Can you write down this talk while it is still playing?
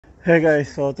Hey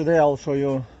guys, so today I'll show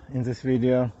you in this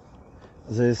video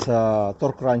this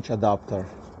torque wrench adapter,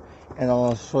 and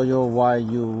I'll show you why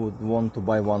you would want to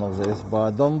buy one of these,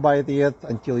 but don't buy it yet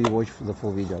until you watch the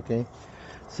full video, okay?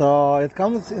 So it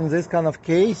comes in this kind of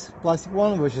case, plastic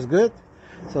one, which is good.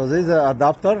 So this is an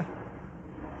adapter,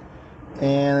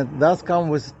 and it does come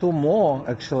with two more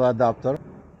actual adapter.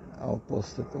 I'll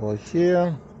post it over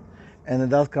here, and it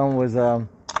does come with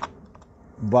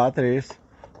batteries,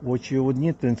 which you would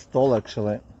need to install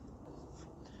actually.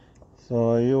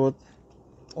 So you would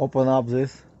open up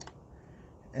this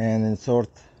and insert,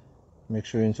 make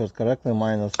sure you insert correctly,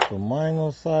 minus to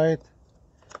minus side,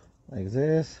 like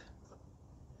this,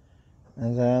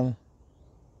 and then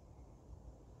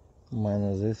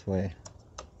minus this way,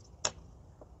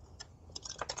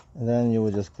 and then you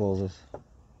would just close this.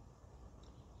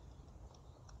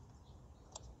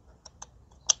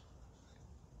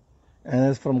 And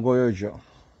it's from Goyojo.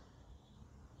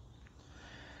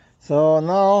 So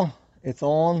now it's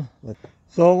on.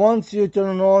 So once you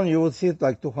turn it on, you will see it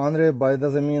like 200, but it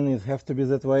doesn't mean it has to be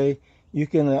that way. You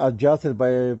can adjust it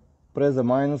by press the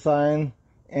minus sign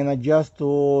and adjust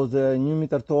to the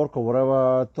Newton-meter torque or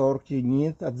whatever torque you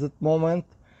need at that moment.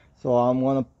 So I'm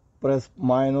gonna press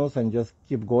minus and just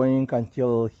keep going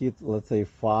until it hit, let's say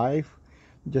 5,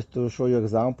 just to show you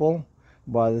example.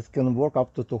 But it can work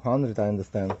up to 200, I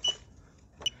understand.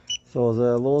 So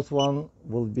the lowest one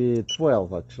will be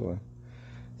 12 actually.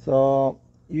 So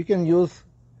you can use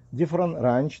different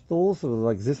wrench tools,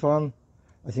 like this one,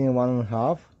 I think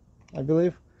 1.5, I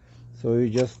believe. So you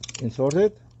just insert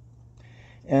it,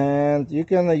 and you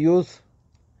can use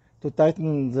to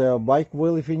tighten the bike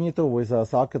wheel if you need to with a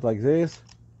socket like this.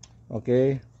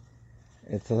 Okay,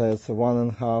 it's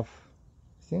 1.5, I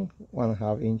think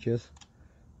 1.5 inches.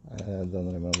 I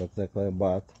don't remember exactly,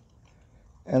 but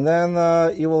and then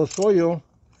it will show you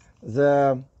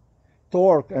the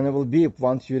torque, and it will beep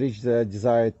once you reach the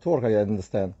desired torque, I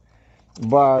understand.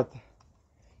 But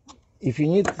if you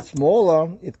need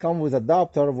smaller, it comes with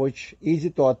adapter, which easy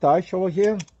to attach over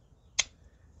here,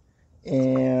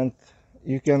 and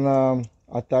you can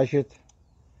attach it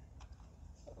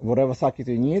whatever socket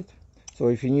you need. So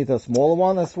if you need a small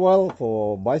one as well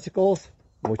for bicycles,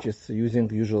 which is using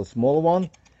usually smaller one,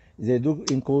 they do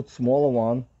include smaller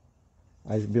one.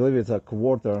 I believe it's a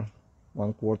quarter,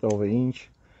 1/4 of an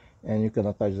inch, and you can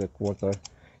attach the quarter,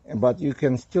 but you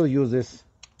can still use this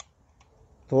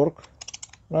torque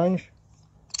wrench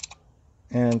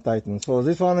and tighten. So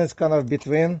this one is kind of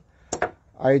between.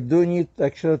 I do need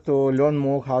actually to learn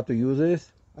more how to use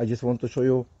this. I just want to show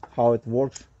you how it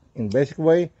works in basic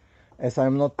way. As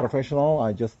I'm not professional,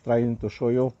 I just trying to show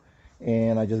you,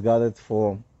 and I just got it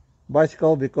for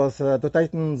bicycle because to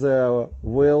tighten the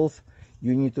wheels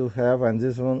you need to have, and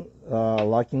this one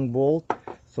locking bolt.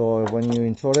 So when you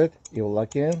insert it, it will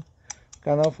lock in,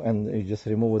 kind of, and you just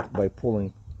remove it by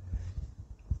pulling.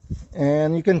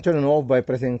 And you can turn it off by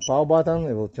pressing power button.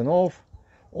 It will turn off.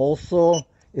 Also,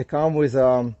 it comes with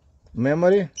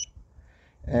memory,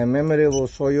 and memory will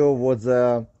show you what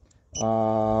the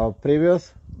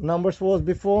previous numbers was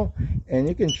before, and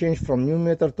you can change from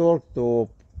Newton-meter torque to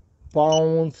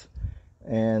pounds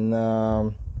and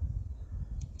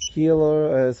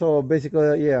kilo. So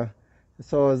basically, yeah.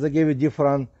 So they give you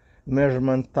different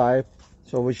measurement type.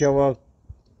 So whichever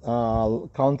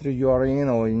country you are in,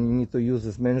 or you need to use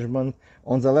this measurement.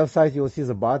 On the left side you will see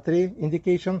the battery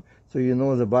indication, so you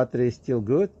know the battery is still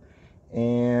good.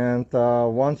 And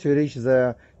once you reach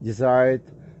the desired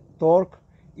torque,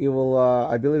 it will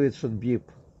I believe it should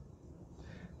beep,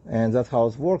 and that's how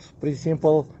it works. Pretty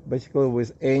simple, basically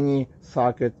with any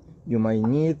socket you might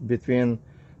need between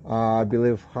I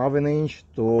believe 1/2 inch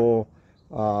to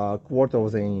 1/4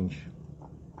 of an inch.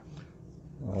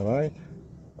 All right.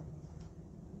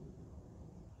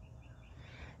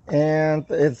 And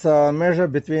it's a measure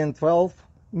between 12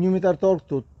 Newton-meter torque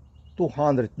to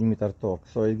 200 Newton-meter torque.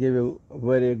 So it gives you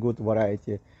very good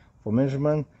variety for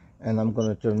measurement. And I'm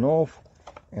gonna turn off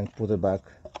and put it back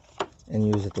and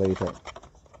use it later.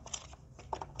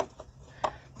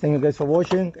 Thank you guys for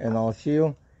watching, and I'll see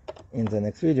you in the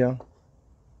next video.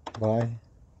 Bye.